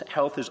Gospels,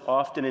 health is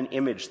often an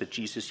image that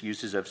Jesus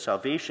uses of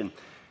salvation.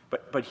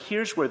 But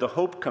here's where the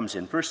hope comes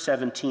in, verse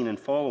 17 and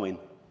following.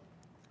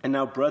 And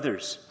now,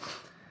 brothers,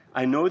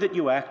 I know that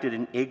you acted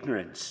in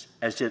ignorance,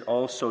 as did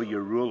also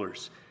your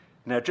rulers.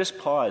 Now, just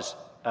pause.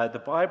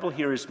 The Bible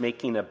here is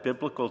making a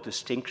biblical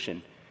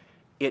distinction.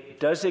 It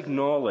does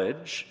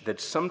acknowledge that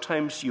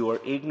sometimes you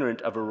are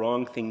ignorant of a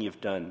wrong thing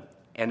you've done.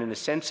 And in a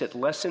sense, it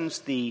lessens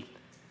the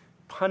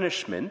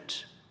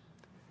punishment,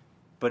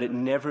 but it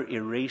never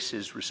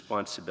erases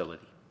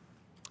responsibility.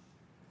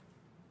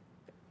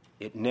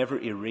 It never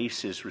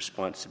erases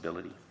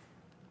responsibility.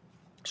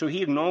 So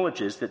he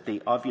acknowledges that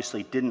they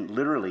obviously didn't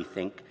literally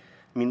think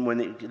I mean,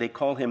 when they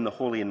call him the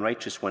Holy and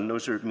Righteous One,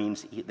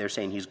 means they're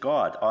saying he's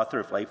God, author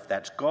of life,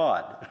 that's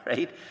God,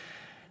 right?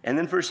 And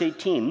then verse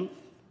 18,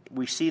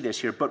 we see this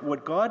here. But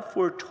what God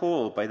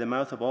foretold by the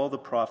mouth of all the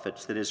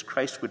prophets, that is,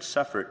 Christ would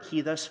suffer,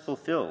 he thus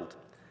fulfilled.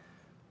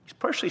 He's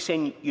partially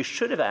saying you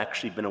should have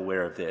actually been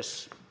aware of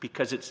this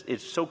because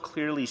it's so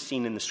clearly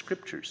seen in the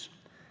Scriptures.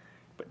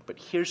 But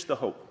here's the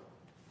hope.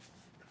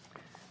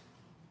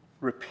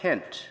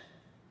 Repent.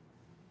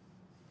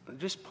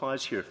 Just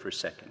pause here for a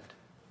second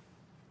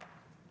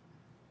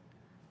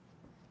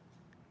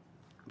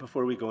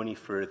before we go any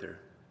further.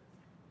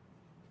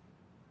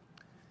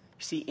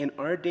 See, in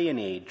our day and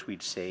age,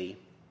 we'd say,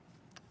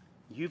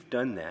 you've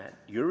done that.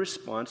 You're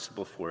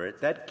responsible for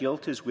it. That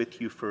guilt is with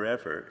you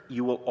forever.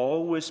 You will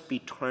always be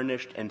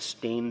tarnished and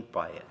stained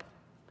by it.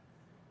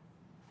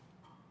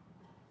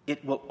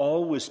 It will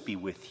always be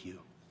with you.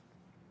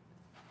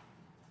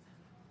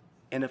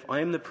 And if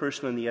I'm the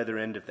person on the other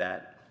end of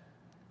that,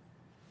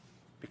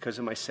 because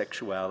of my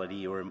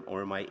sexuality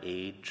or my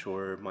age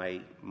or my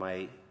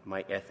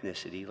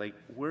ethnicity, like,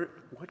 what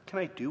can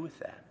I do with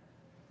that?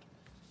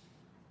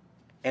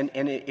 And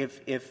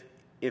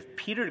if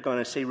Peter had gone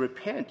and say,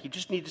 repent, you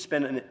just need to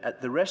spend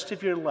the rest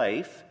of your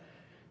life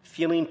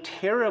feeling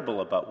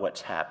terrible about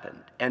what's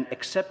happened and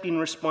accepting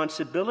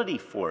responsibility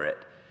for it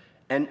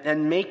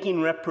and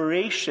making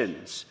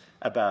reparations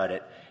about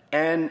it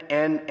and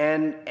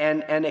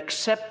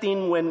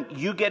accepting when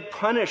you get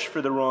punished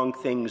for the wrong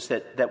things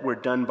that were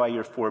done by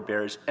your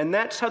forebears. And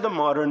that's how the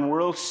modern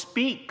world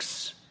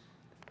speaks.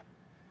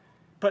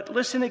 But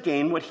listen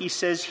again what he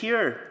says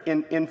here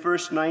in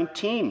verse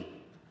 19.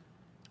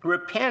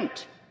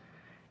 Repent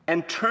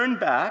and turn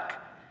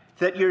back,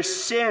 that your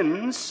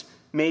sins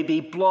may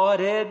be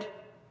blotted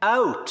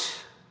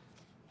out.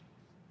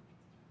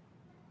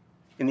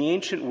 In the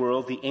ancient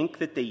world, the ink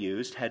that they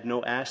used had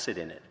no acid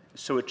in it,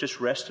 so it just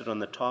rested on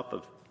the top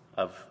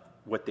of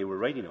what they were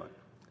writing on.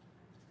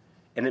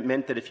 And it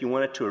meant that if you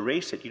wanted to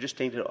erase it, you just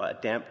painted a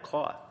damp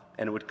cloth,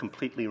 and it would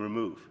completely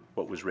remove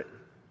what was written.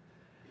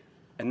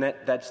 And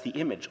that's the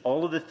image.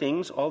 All of the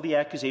things, all the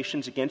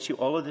accusations against you,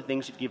 all of the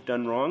things that you've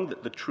done wrong,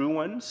 the true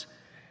ones,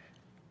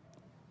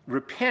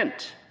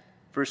 repent,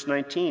 verse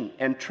 19,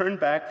 and turn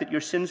back that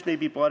your sins may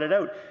be blotted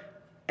out.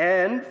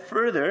 And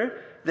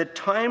further, that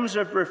times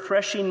of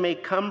refreshing may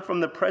come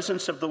from the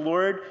presence of the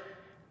Lord.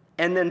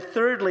 And then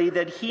thirdly,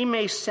 that he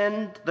may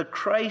send the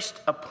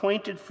Christ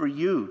appointed for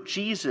you,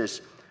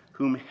 Jesus,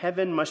 whom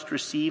heaven must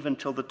receive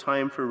until the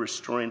time for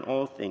restoring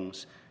all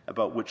things,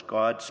 about which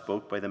God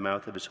spoke by the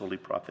mouth of his holy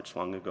prophets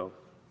long ago.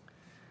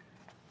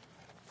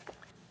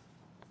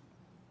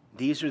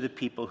 These are the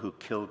people who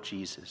killed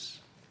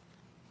Jesus.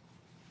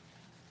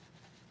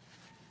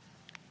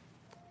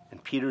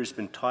 And Peter has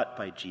been taught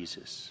by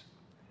Jesus.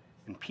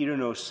 And Peter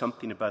knows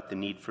something about the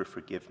need for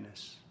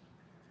forgiveness,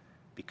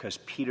 because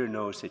Peter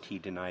knows that he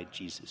denied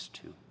Jesus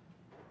too.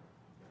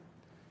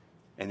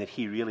 And that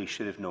he really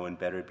should have known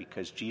better,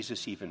 because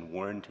Jesus even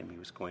warned him he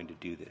was going to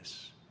do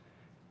this.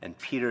 And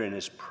Peter in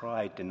his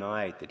pride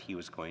denied that he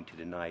was going to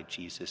deny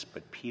Jesus,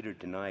 but Peter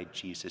denied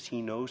Jesus.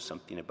 He knows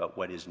something about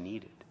what is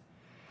needed.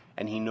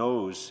 And he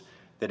knows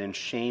that in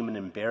shame and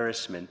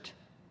embarrassment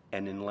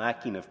and in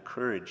lacking of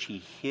courage,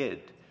 he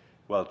hid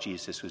while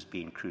Jesus was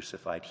being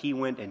crucified. He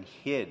went and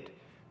hid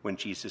when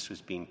Jesus was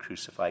being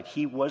crucified.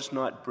 He was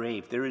not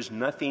brave. There is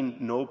nothing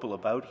noble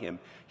about him.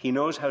 He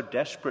knows how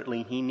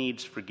desperately he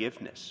needs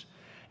forgiveness.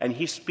 And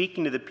he's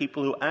speaking to the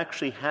people who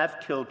actually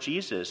have killed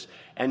Jesus,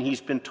 and he's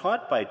been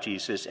taught by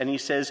Jesus. And he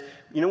says,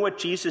 you know what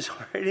Jesus'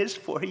 heart is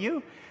for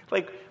you?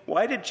 Like,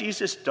 why did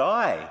Jesus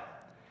die?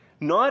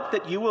 Not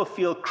that you will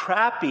feel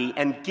crappy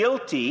and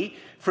guilty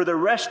for the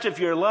rest of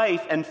your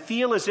life and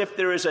feel as if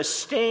there is a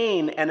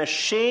stain and a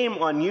shame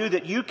on you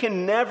that you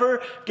can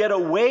never get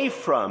away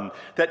from,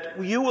 that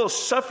you will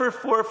suffer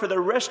for the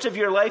rest of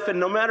your life, and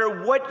no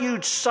matter what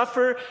you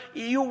suffer,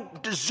 you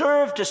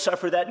deserve to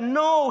suffer that.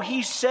 No,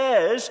 he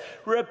says,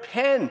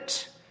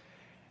 repent.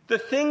 The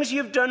things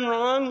you've done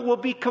wrong will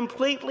be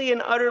completely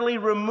and utterly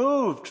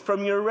removed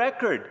from your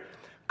record.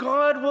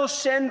 God will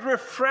send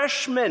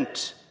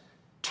refreshment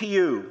to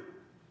you.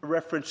 A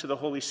reference to the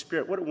Holy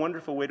Spirit. What a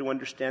wonderful way to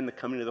understand the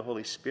coming of the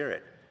Holy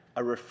Spirit.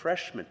 A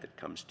refreshment that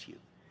comes to you.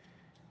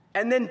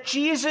 And then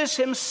Jesus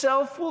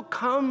himself will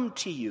come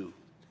to you.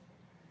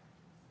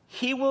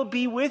 He will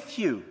be with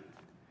you.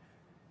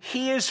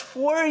 He is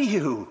for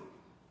you.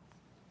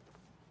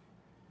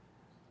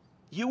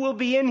 You will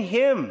be in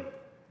him.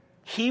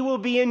 He will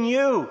be in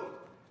you.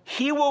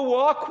 He will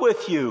walk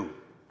with you.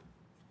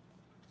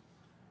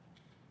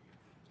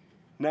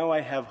 Now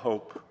I have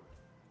hope.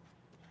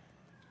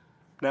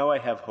 Now I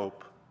have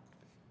hope.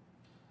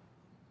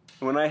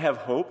 When I have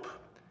hope,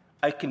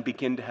 I can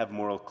begin to have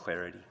moral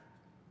clarity. I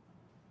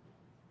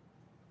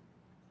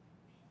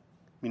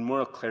mean,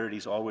 moral clarity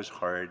is always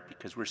hard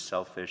because we're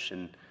selfish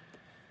and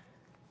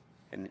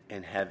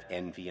have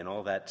envy and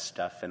all that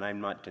stuff, and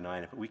I'm not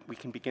denying it, but we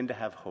can begin to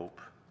have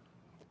hope.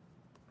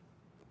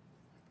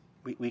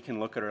 We can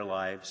look at our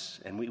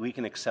lives and we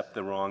can accept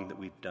the wrong that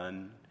we've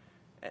done,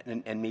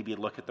 and maybe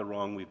look at the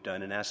wrong we've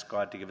done and ask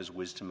God to give us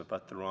wisdom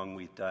about the wrong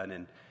we've done.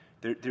 And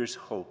there's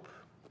hope.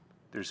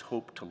 There's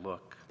hope to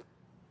look.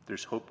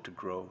 There's hope to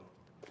grow.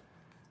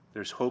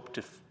 There's hope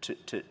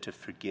to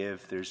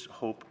forgive. There's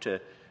hope to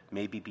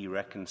maybe be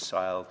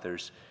reconciled.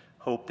 There's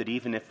hope that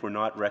even if we're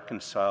not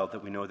reconciled,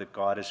 that we know that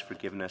God has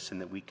forgiven us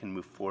and that we can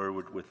move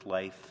forward with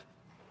life.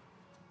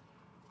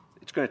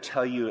 It's going to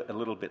tell you a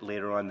little bit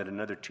later on that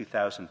another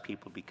 2,000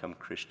 people become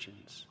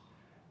Christians.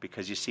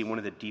 Because you see, one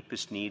of the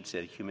deepest needs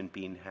that a human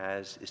being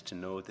has is to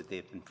know that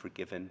they've been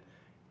forgiven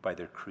by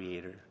their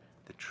Creator,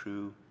 the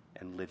true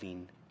and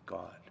living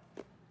God.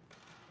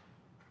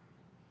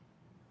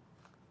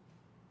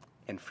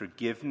 And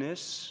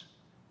forgiveness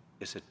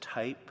is a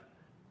type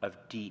of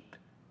deep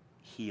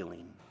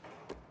healing.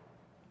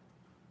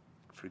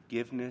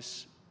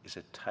 Forgiveness is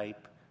a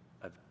type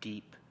of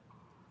deep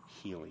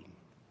healing.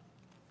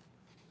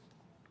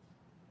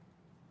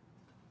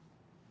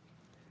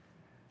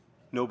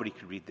 Nobody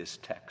could read this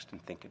text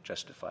and think it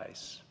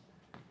justifies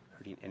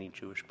hurting any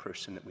Jewish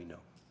person that we know.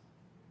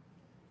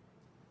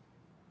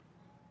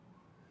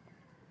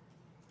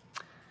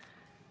 I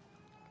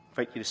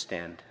invite you to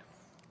stand.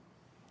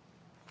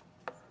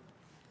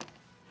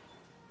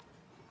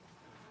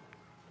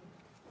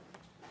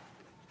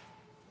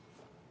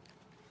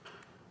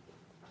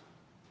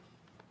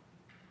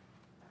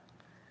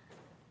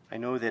 I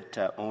know that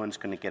Owen's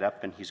going to get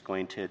up and he's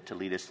going to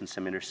lead us in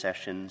some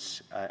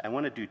intercessions. I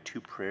want to do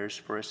two prayers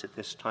for us at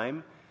this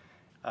time.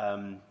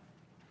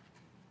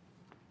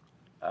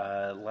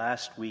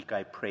 Last week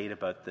I prayed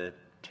about the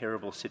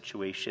terrible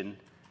situation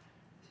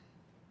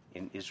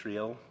in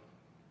Israel.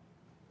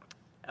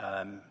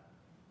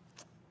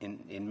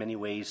 In many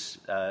ways,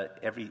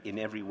 in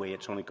every way,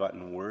 it's only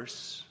gotten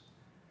worse.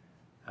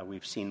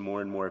 We've seen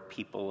more and more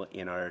people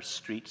in our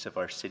streets of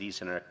our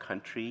cities and our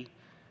country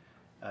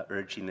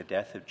urging the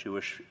death of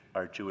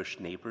our Jewish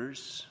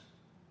neighbors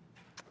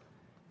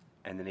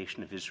and the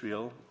nation of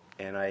Israel.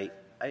 And I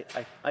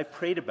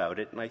prayed about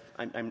it,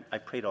 and I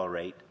prayed all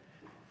right.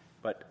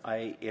 But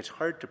it's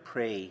hard to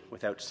pray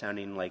without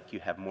sounding like you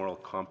have moral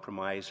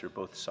compromise or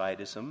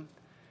both-sidism.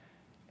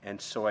 And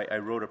so I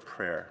wrote a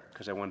prayer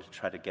because I wanted to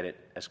try to get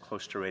it as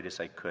close to right as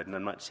I could. And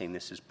I'm not saying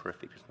this is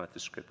perfect, it's not the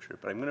scripture.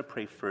 But I'm going to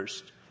pray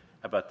first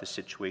about the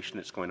situation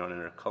that's going on in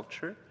our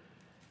culture.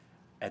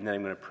 And then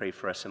I'm going to pray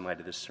for us in light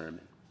of the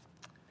sermon.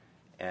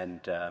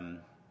 And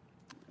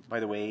by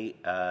the way,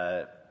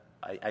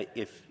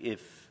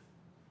 if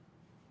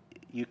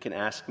you can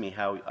ask me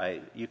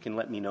you can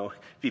let me know. It'd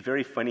be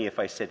very funny if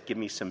I said, give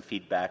me some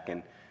feedback,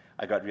 and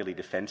I got really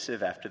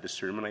defensive after the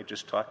sermon I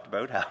just talked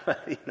about, how,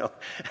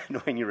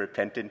 knowing you're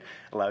repentant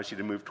allows you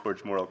to move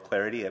towards moral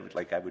clarity.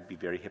 I would be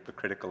very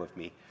hypocritical of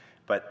me.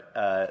 But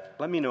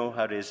let me know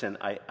how it is, and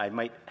I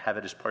might have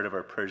it as part of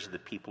our prayers of the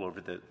people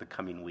over the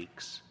coming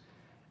weeks.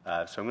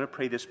 So I'm going to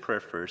pray this prayer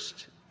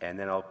first, and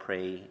then I'll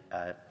pray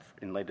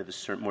in light of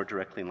the more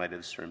directly in light of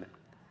the sermon.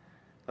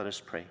 Let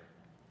us pray.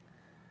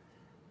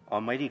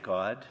 Almighty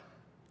God,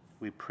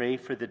 we pray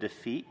for the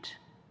defeat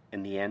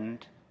and the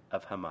end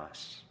of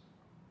Hamas.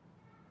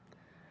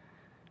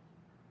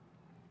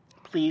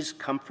 Please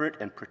comfort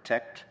and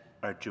protect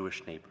our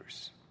Jewish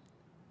neighbors.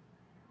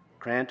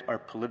 Grant our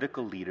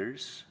political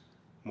leaders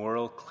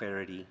moral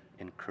clarity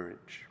and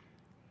courage.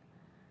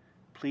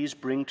 Please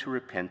bring to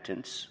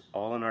repentance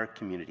all in our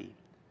community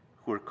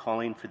who are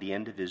calling for the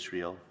end of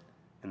Israel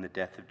and the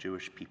death of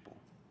Jewish people.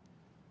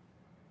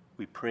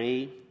 We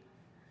pray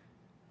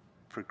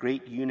for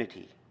great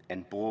unity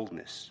and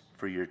boldness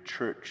for your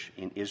church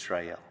in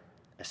Israel,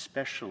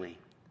 especially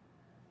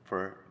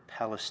for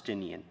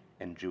Palestinian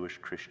and Jewish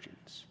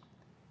Christians.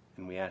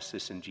 And we ask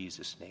this in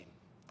Jesus' name.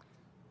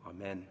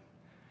 Amen.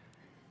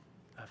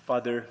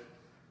 Father,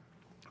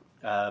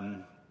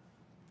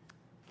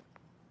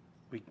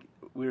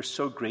 we are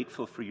so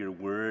grateful for your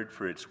word,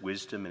 for its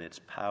wisdom and its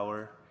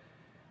power.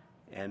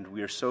 And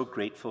we are so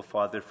grateful,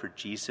 Father, for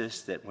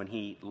Jesus, that when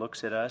he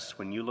looks at us,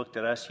 when you looked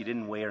at us, you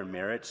didn't weigh our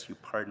merits, you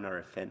pardon our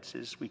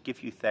offenses. We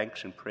give you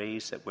thanks and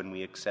praise that when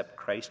we accept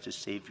Christ as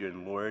Savior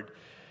and Lord,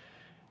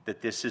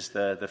 that this is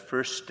the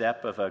first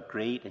step of a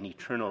great and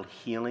eternal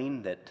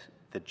healing that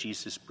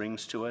Jesus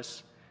brings to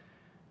us,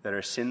 that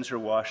our sins are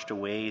washed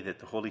away, that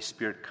the Holy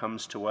Spirit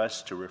comes to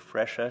us to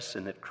refresh us,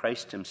 and that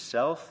Christ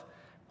himself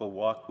will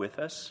walk with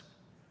us.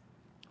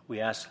 We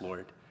ask,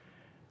 Lord,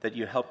 that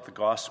you help the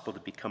gospel to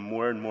become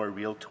more and more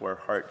real to our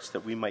hearts,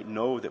 that we might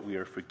know that we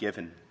are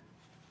forgiven,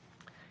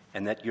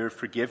 and that your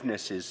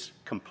forgiveness is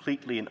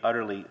completely and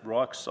utterly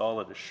rock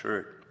solid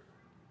assured,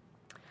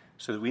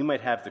 so that we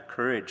might have the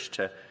courage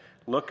to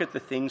look at the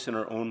things in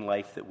our own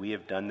life that we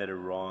have done that are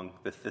wrong,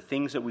 the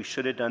things that we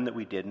should have done that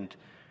we didn't,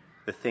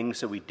 the things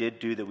that we did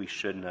do that we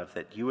shouldn't have,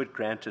 that you would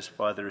grant us,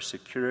 Father, a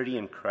security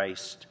in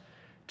Christ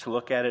to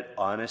look at it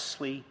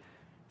honestly,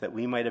 that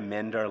we might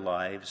amend our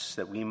lives,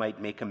 that we might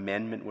make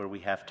amendment where we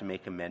have to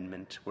make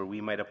amendment, where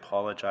we might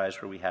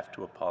apologize where we have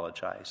to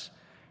apologize,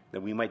 that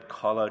we might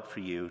call out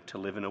for you to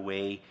live in a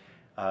way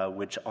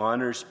which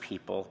honors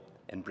people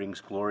and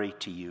brings glory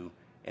to you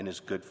and is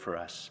good for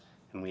us.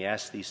 And we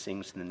ask these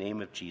things in the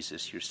name of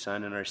Jesus, your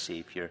Son and our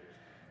Savior.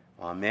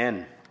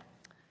 Amen.